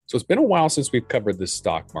So it's been a while since we've covered the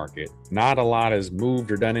stock market. Not a lot has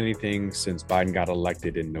moved or done anything since Biden got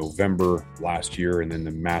elected in November last year, and then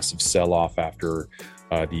the massive sell-off after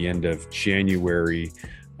the end of January.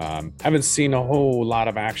 Haven't seen a whole lot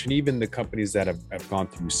of action. Even the companies that have gone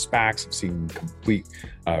through SPACs have seen complete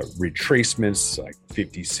retracements, like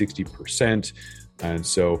 50, 60%. And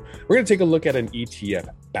so we're going to take a look at an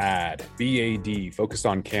ETF, BAD, B-A-D, focused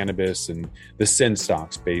on cannabis and the sin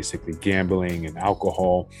stocks, basically gambling and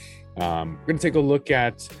alcohol. We're going to take a look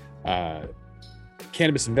at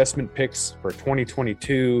cannabis investment picks for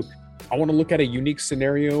 2022. I want to look at a unique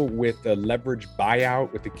scenario with a leverage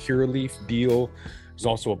buyout with the Curaleaf deal. There's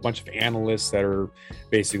also a bunch of analysts that are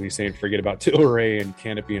basically saying, forget about Tilray and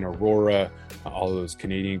Canopy and Aurora, all of those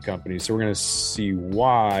Canadian companies. So we're going to see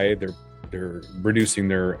why they're reducing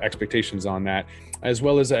their expectations on that, as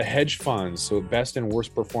well as hedge funds. So best and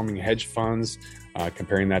worst performing hedge funds,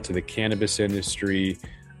 comparing that to the cannabis industry,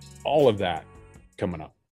 all of that coming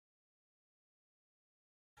up.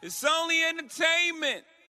 It's only entertainment.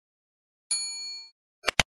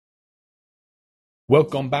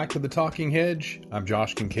 Welcome back to The Talking Hedge. I'm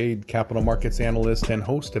Josh Kincaid, capital markets analyst and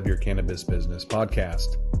host of your Cannabis Business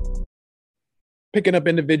Podcast. Picking up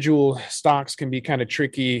individual stocks can be kind of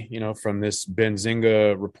tricky, from this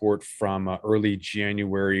Benzinga report from early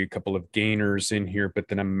January, a couple of gainers in here, but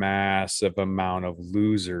then a massive amount of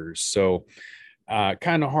losers. So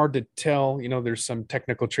kind of hard to tell. There's some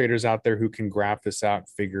technical traders out there who can graph this out,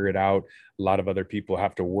 figure it out. A lot of other people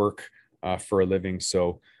have to work for a living.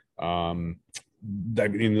 So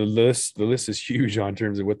the list is huge on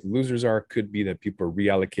terms of what the losers are. Could be that people are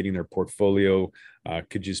reallocating their portfolio.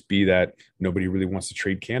 Could just be that nobody really wants to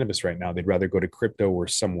trade cannabis right now. They'd rather go to crypto or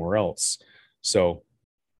somewhere else. So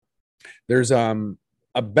there's there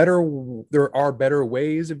are better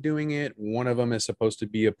ways of doing it. One of them is supposed to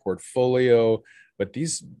be a portfolio, but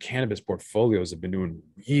these cannabis portfolios have been doing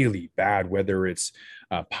really bad, whether it's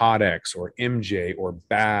Podex or MJ or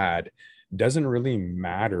BAD. Doesn't really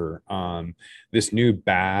matter. This new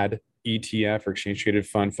BAD ETF or exchange traded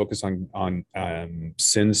fund focused on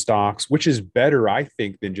sin stocks, which is better, I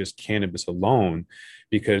think, than just cannabis alone,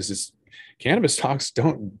 because cannabis stocks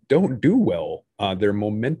don't do well. They're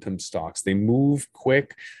momentum stocks. They move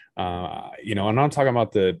quick. I'm not talking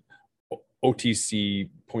about the OTC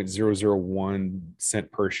 0.001 cent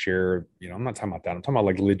per share. I'm not talking about that. I'm talking about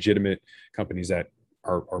like legitimate companies that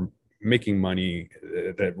are making money,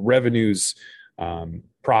 that revenues,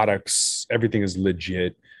 products, everything is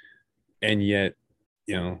legit. And yet,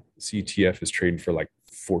 CTF is trading for like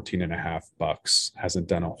 $14.50, hasn't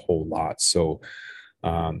done a whole lot. So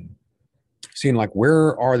seeing like,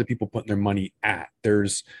 where are the people putting their money at?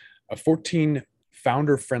 There's 14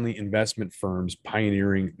 founder-friendly investment firms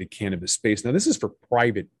pioneering the cannabis space. Now, this is for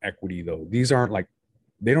private equity, though. These aren't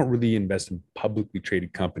they don't really invest in publicly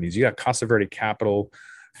traded companies. You got Casa Verde Capital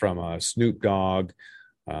from Snoop Dogg.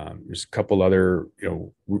 There's a couple other,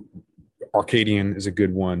 Arcadian is a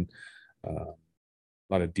good one. A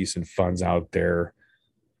lot of decent funds out there.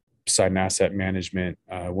 Poseidon Asset Management,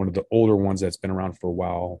 one of the older ones that's been around for a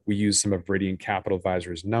while. We use some of Viridian Capital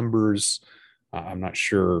Advisors' numbers. I'm not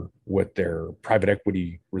sure what their private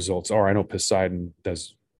equity results are. I know Poseidon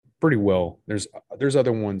does pretty well. There's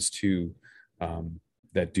other ones too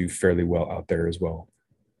that do fairly well out there as well.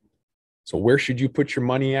 So where should you put your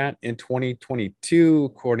money at in 2022,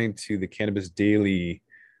 according to the Cannabis Daily,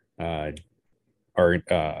 or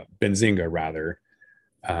Benzinga rather?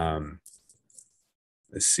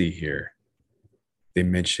 Let's see here. They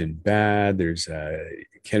mentioned BAD. There's a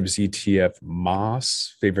cannabis ETF,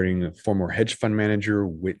 Moss, favoring a former hedge fund manager,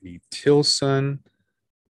 Whitney Tilson.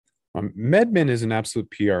 MedMen is an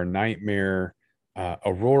absolute PR nightmare.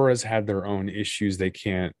 Aurora's had their own issues. They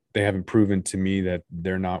haven't proven to me that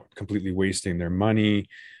they're not completely wasting their money.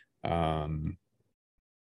 I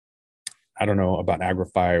don't know about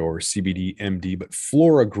Agrify or CBD-MD, but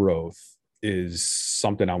Flora Growth is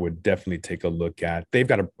something I would definitely take a look at. They've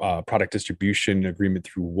got a product distribution agreement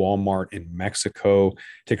through Walmart in Mexico,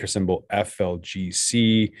 ticker symbol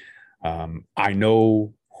FLGC. I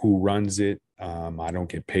know who runs it. I don't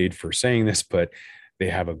get paid for saying this, but they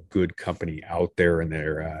have a good company out there, and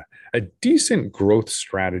they're a decent growth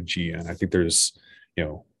strategy. And I think there's,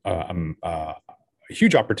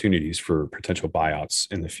 huge opportunities for potential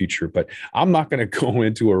buyouts in the future. But I'm not going to go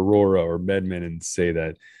into Aurora or MedMen and say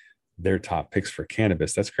that they're top picks for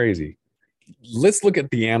cannabis. That's crazy. Let's look at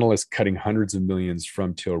the analysts cutting hundreds of millions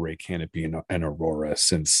from Tilray, Canopy, and Aurora,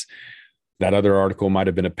 since that other article might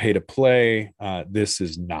have been a pay to play. This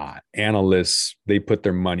is not. Analysts, they put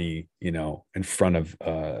their money, in front of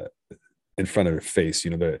in front of their face.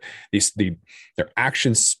 Their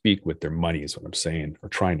actions speak with their money is what I'm saying or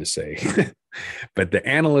trying to say. But the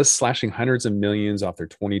analysts slashing hundreds of millions off their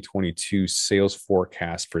 2022 sales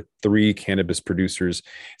forecast for 3 cannabis producers.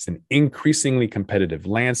 It's an increasingly competitive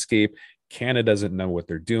landscape. Canada doesn't know what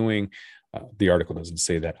they're doing. The article doesn't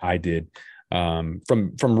say that. I did.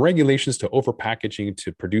 From regulations to overpackaging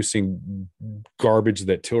to producing garbage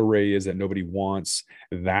that Tilray is that nobody wants,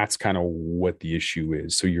 that's kind of what the issue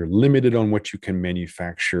is. So you're limited on what you can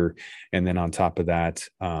manufacture, and then on top of that,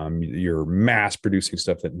 you're mass producing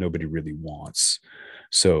stuff that nobody really wants.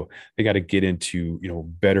 So they got to get into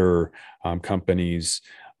better companies.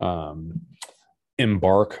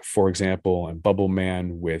 Embark, for example, and Bubble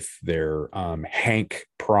Man with their Hank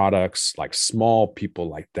products, like small people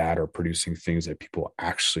like that are producing things that people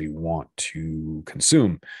actually want to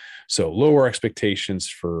consume. So lower expectations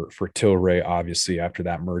for Tilray, obviously, after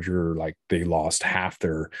that merger. Like, they lost half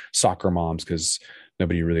their soccer moms because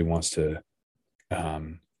nobody really wants to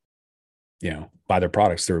buy their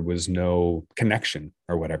products. There was no connection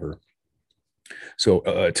or whatever. So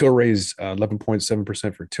Tilray's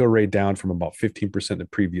 11.7% for Tilray, down from about 15% the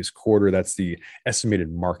previous quarter. That's the estimated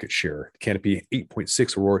market share. Canopy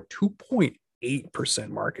 8.6, Aurora 2.8%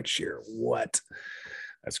 market share. What?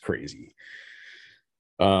 That's crazy.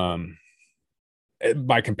 By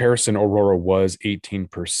comparison, Aurora was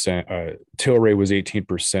 18%. Tilray was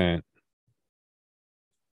 18%.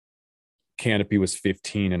 Canopy was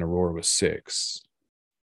 15%, and Aurora was 6%.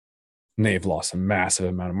 And they've lost a massive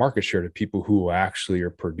amount of market share to people who actually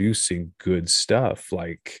are producing good stuff.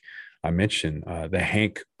 Like I mentioned, the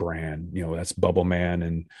Hank brand, that's Bubble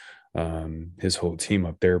Man and his whole team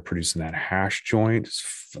up there producing that hash joint. It's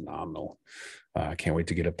phenomenal. I can't wait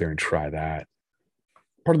to get up there and try that.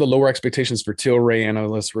 Part of the lower expectations for Tilray,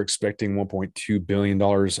 analysts were expecting $1.2 billion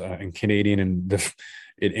in Canadian, and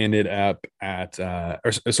it ended up at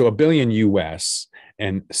 $1 billion US,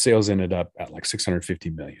 and sales ended up at like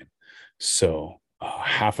 $650 million. So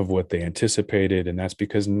half of what they anticipated. And that's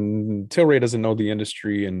because Tilray doesn't know the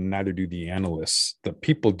industry, and neither do the analysts. The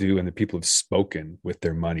people do, and the people have spoken with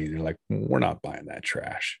their money. They're like, we're not buying that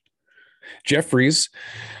trash. Jefferies,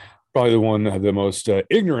 probably the one, the most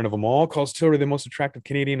ignorant of them all, calls Tilray the most attractive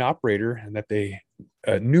Canadian operator, and that they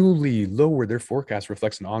newly lowered their forecast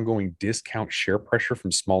reflects an ongoing discount share pressure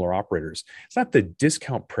from smaller operators. It's not the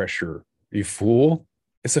discount pressure, you fool.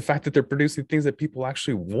 It's the fact that they're producing things that people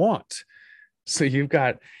actually want. So you've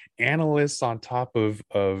got analysts on top of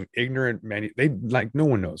ignorant no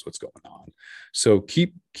one knows what's going on. So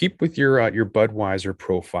keep with your Budweiser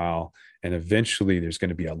profile, and eventually there's going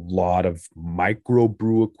to be a lot of micro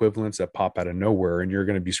brew equivalents that pop out of nowhere, and you're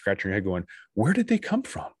going to be scratching your head going, where did they come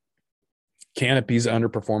from? Canopy's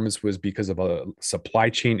underperformance was because of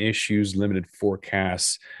supply chain issues, limited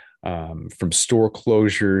forecasts, from store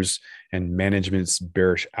closures, and management's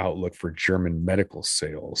bearish outlook for German medical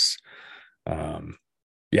sales.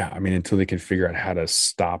 Until they can figure out how to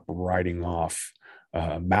stop writing off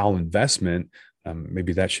malinvestment,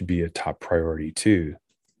 maybe that should be a top priority too.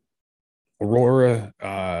 Aurora,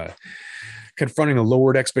 confronting a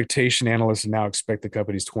lowered expectation, analysts now expect the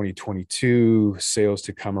company's 2022 sales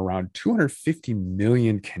to come around 250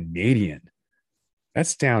 million Canadian.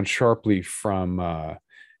 That's down sharply from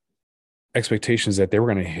expectations that they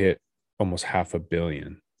were going to hit almost $500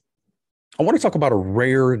 million. I want to talk about a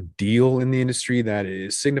rare deal in the industry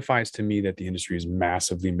that signifies to me that the industry is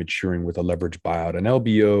massively maturing with a leverage buyout. An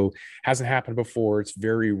LBO hasn't happened before. It's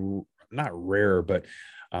very, not rare, but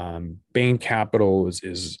Bain Capital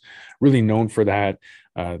is really known for that.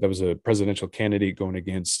 That was a presidential candidate going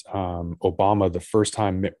against Obama the first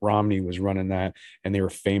time Mitt Romney was running that, and they were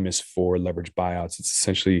famous for leverage buyouts. It's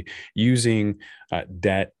essentially using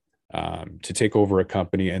debt to take over a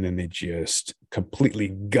company, and then they just completely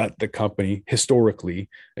gut the company. Historically,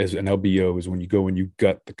 as an LBO is when you go and you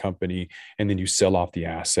gut the company, and then you sell off the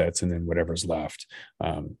assets, and then whatever's left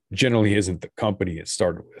generally isn't the company it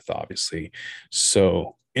started with, obviously.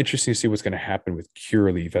 So interesting to see what's going to happen with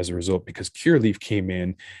Curaleaf as a result, because Curaleaf came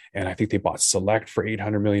in, and I think they bought Select for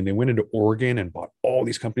 $800 million. They went into Oregon and bought all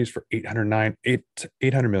these companies for $800 million,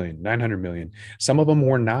 $900 million. Some of them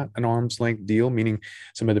were not an arm's length deal, meaning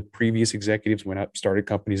some of the previous executives went up, started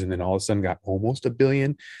companies, and then all of a sudden got almost $1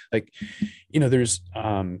 billion. There's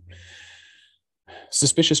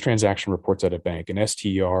suspicious transaction reports at a bank, an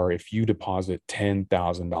STR. If you deposit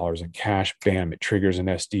 $10,000 in cash, bam, it triggers an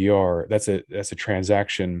SDR. That's a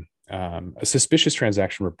transaction, a suspicious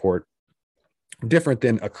transaction report, different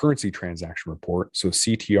than a currency transaction report. So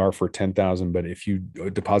CTR for 10,000, but if you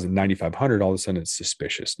deposit 9,500, all of a sudden it's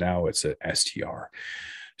suspicious. Now it's a STR.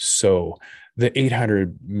 So the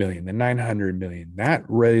 800 million, the 900 million, that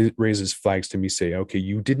raises flags to me. Say, okay,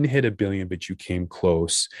 you didn't hit a billion, but you came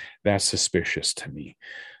close. That's suspicious to me.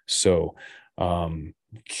 So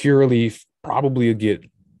Curaleaf probably get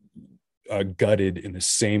gutted in the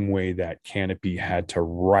same way that Canopy had to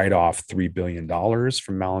write off $3 billion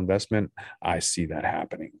from malinvestment. I see that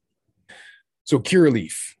happening. So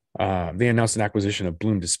Curaleaf, they announced an acquisition of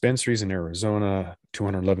Bloom Dispensaries in Arizona,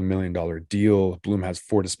 $211 million deal. Bloom has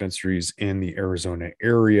 4 dispensaries in the Arizona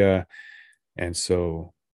area. And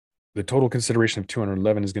so the total consideration of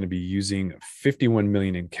 211 is going to be using 51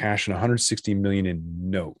 million in cash and 160 million in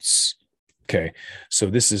notes. Okay. So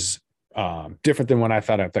this is different than when I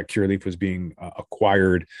thought Curaleaf was being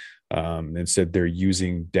acquired, and said they're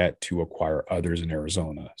using debt to acquire others in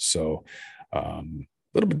Arizona. So a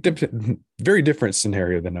little bit different, very different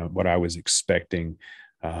scenario than what I was expecting.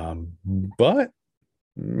 But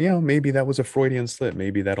maybe that was a Freudian slip.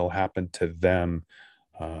 Maybe that'll happen to them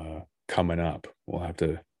coming up. We'll have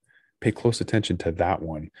to pay close attention to that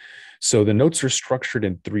one. So the notes are structured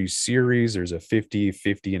in 3 series. There's a 50,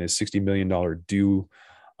 50, and a $60 million due.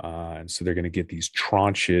 And so they're going to get these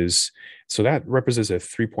tranches. So that represents a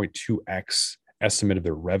 3.2x estimate of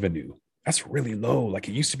their revenue. That's really low. Like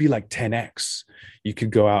it used to be like 10x. You could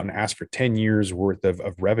go out and ask for 10 years worth of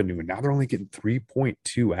revenue. And now they're only getting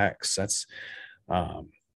 3.2x. That's, I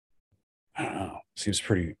don't know, seems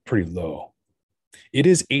pretty low. It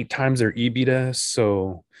is 8 times their EBITDA.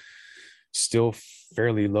 So still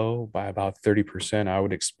fairly low by about 30%. I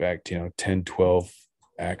would expect, 10, 12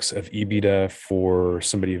 X of EBITDA for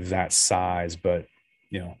somebody of that size, but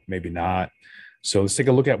maybe not. So let's take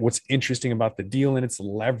a look at what's interesting about the deal, and it's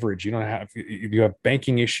leverage. You have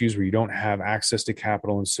banking issues where you don't have access to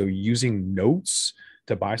capital, and so using notes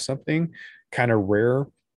to buy something kind of rare.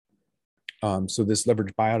 So this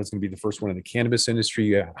leverage buyout is going to be the first one in the cannabis industry.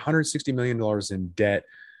 You have $160 million in debt,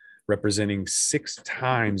 representing 6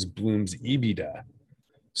 times Bloom's EBITDA.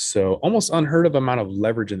 So almost unheard of amount of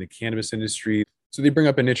leverage in the cannabis industry. So they bring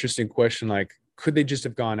up an interesting question, like, could they just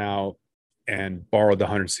have gone out and borrowed the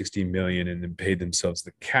 160 million and then paid themselves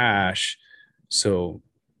the cash? So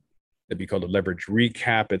that'd be called a leverage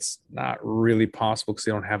recap. It's not really possible because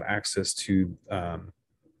they don't have access to that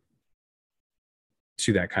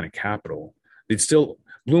kind of capital.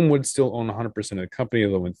 Bloom would still own 100% of the company,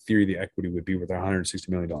 although in theory the equity would be worth $160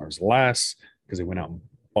 million less because they went out and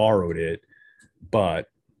borrowed it. But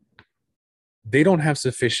they don't have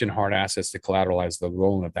sufficient hard assets to collateralize the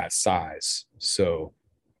loan of that size. So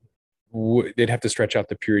they'd have to stretch out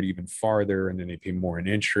the period even farther, and then they pay more in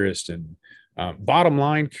interest. And bottom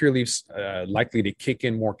line, Curaleaf's likely to kick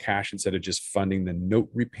in more cash instead of just funding the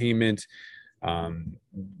note repayment.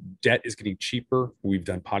 Debt is getting cheaper. We've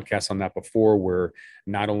done podcasts on that before, where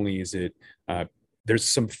not only is it, there's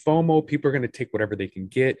some FOMO, people are going to take whatever they can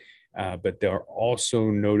get, but they're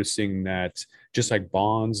also noticing that just like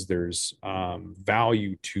bonds, there's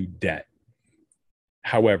value to debt.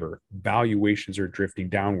 However, valuations are drifting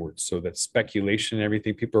downwards. So that speculation and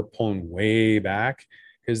everything, people are pulling way back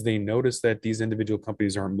because they notice that these individual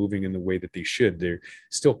companies aren't moving in the way that they should. They're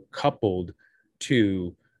still coupled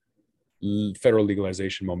to federal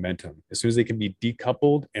legalization momentum. As soon as they can be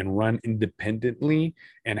decoupled and run independently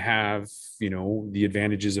and have, the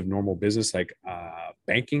advantages of normal business, like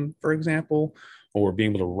banking, for example, or being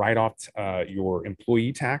able to write off your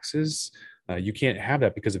employee taxes, you can't have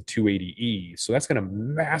that because of 280E. So that's going to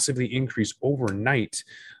massively increase overnight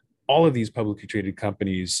all of these publicly traded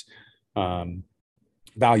companies'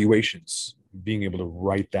 valuations, being able to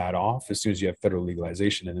write that off as soon as you have federal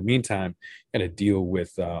legalization. In the meantime, you got to deal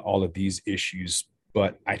with all of these issues.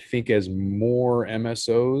 But I think as more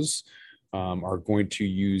MSOs are going to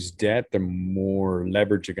use debt, the more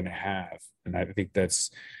leverage you're going to have. And I think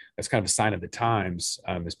that's kind of a sign of the times,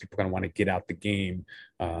 as people kind of want to get out the game,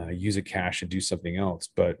 use a cash and do something else.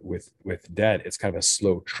 But with debt, it's kind of a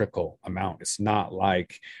slow trickle amount. It's not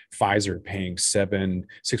like Pfizer paying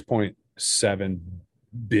 $6.7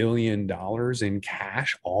 billion in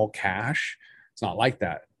cash, all cash. It's not like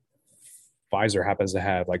that. Pfizer happens to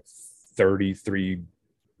have like 33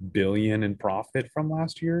 billion in profit from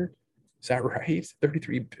last year. Is that right?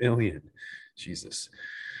 33 billion. Jesus.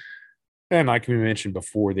 And like we mentioned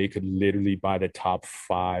before, they could literally buy the top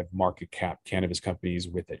 5 market cap cannabis companies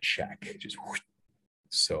with a check.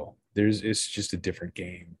 So it's just a different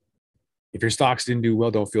game. If your stocks didn't do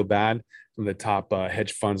well, don't feel bad. Some of the top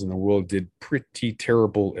hedge funds in the world did pretty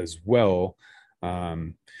terrible as well.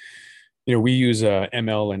 We use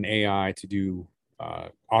ML and AI to do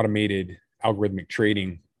automated algorithmic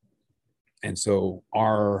trading. And so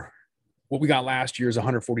our what we got last year is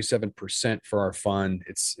 147% for our fund.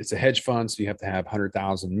 It's a hedge fund, so you have to have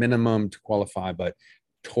 100,000 minimum to qualify. But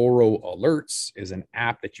Toro Alerts is an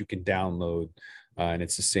app that you can download, and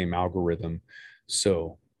it's the same algorithm.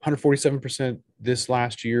 So 147% this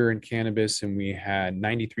last year in cannabis, and we had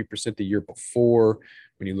 93% the year before.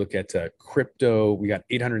 When you look at crypto, we got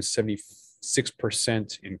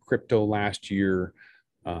 876% in crypto last year,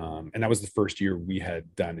 and that was the first year we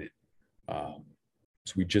had done it.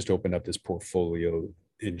 So we just opened up this portfolio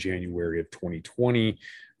in January of 2020,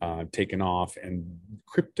 taken off. And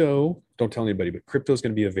crypto, don't tell anybody, but crypto is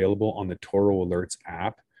going to be available on the Toro Alerts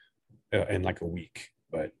app in like a week.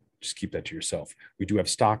 But just keep that to yourself. We do have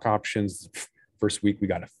stock options. First week, we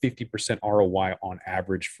got a 50% ROI on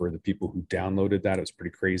average for the people who downloaded that. It was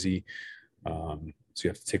pretty crazy. So you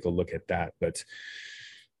have to take a look at that. But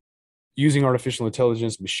using artificial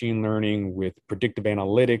intelligence, machine learning with predictive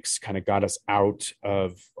analytics kind of got us out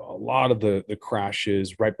of a lot of the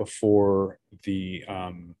crashes right before the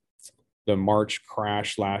March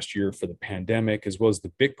crash last year for the pandemic, as well as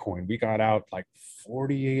the Bitcoin. We got out like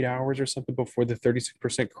 48 hours or something before the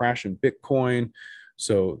 36% crash in Bitcoin.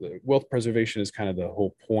 So the wealth preservation is kind of the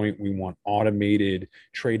whole point. We want automated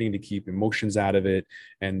trading to keep emotions out of it.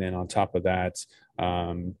 And then on top of that,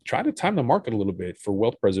 try to time the market a little bit for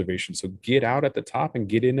wealth preservation. So get out at the top and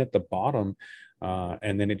get in at the bottom.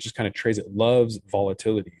 And then it just kind of trades. It loves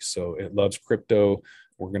volatility. So it loves crypto.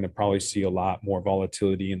 We're going to probably see a lot more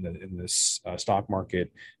volatility in this stock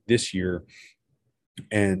market this year,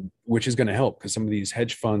 and which is going to help because some of these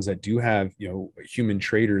hedge funds that do have, human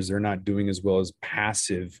traders, they're not doing as well as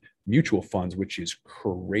passive mutual funds, which is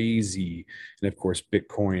crazy. And of course,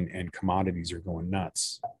 Bitcoin and commodities are going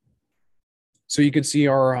nuts. So you can see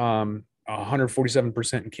our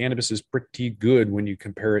 147% in cannabis is pretty good when you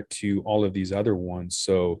compare it to all of these other ones.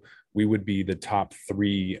 So we would be the top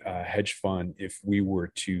 3 hedge fund if we were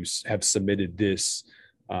to have submitted this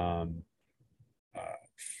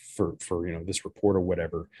for this report or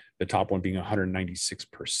whatever. The top one being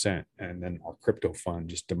 196%, and then our crypto fund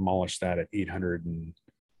just demolished that at 800 and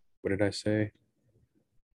what did I say?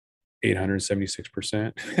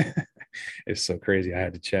 876%. It's so crazy. I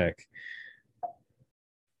had to check.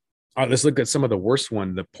 All right, let's look at some of the worst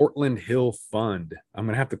one, the Portland Hill Fund. I'm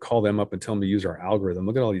going to have to call them up and tell them to use our algorithm.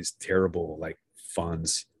 Look at all these terrible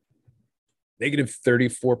funds. Negative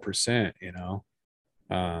 34%,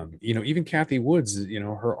 even Kathy Woods,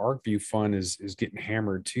 her ArcView fund is getting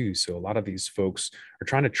hammered too. So a lot of these folks are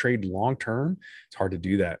trying to trade long-term. It's hard to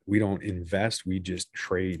do that. We don't invest. We just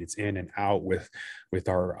trade. It's in and out with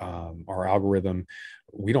our algorithm.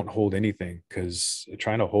 We don't hold anything because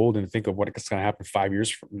trying to hold and think of what it's going to happen 5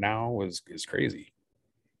 years from now is crazy.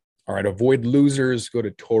 All right, avoid losers. Go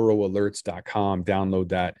to toroalerts.com, download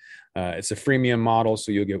that. It's a freemium model,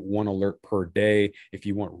 so you'll get 1 alert per day. If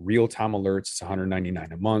you want real-time alerts, it's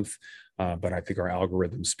 $199 a month. But I think our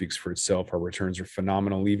algorithm speaks for itself. Our returns are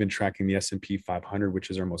phenomenal, even tracking the S&P 500,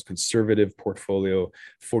 which is our most conservative portfolio,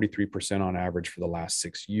 43% on average for the last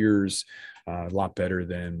 6 years. A lot better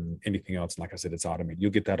than anything else. And like I said, it's automated.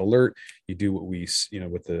 You'll get that alert. You do what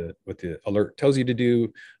what the alert tells you to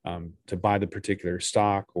do, to buy the particular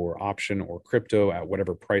stock or option or crypto at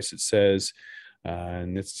whatever price it says.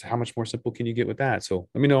 And it's how much more simple can you get with that? So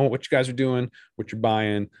let me know what you guys are doing, what you're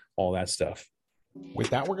buying, all that stuff. With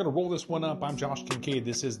that, we're going to roll this one up. I'm Josh Kincaid.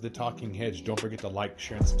 This is The Talking Hedge. Don't forget to like,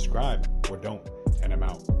 share, and subscribe, or don't, and I'm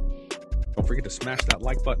out. Don't forget to smash that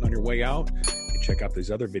like button on your way out and check out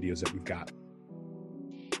these other videos that we've got.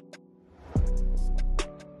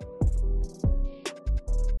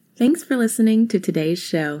 Thanks for listening to today's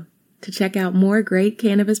show. To check out more great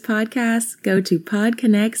cannabis podcasts, go to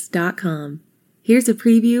podconnects.com. Here's a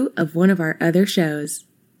preview of one of our other shows.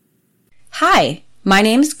 Hi, my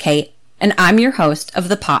name's Kate, and I'm your host of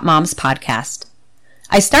the Pop Moms Podcast.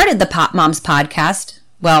 I started the Pop Moms Podcast,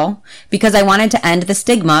 because I wanted to end the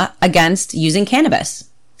stigma against using cannabis,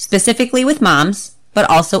 specifically with moms, but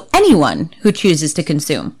also anyone who chooses to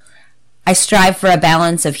consume. I strive for a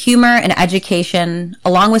balance of humor and education,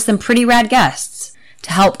 along with some pretty rad guests,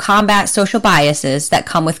 to help combat social biases that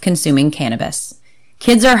come with consuming cannabis.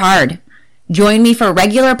 Kids are hard. Join me for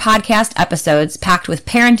regular podcast episodes packed with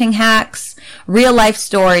parenting hacks, real-life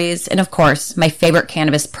stories, and of course, my favorite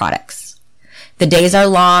cannabis products. The days are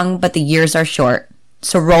long, but the years are short.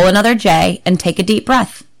 So roll another J and take a deep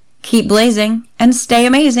breath. Keep blazing and stay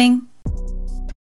amazing.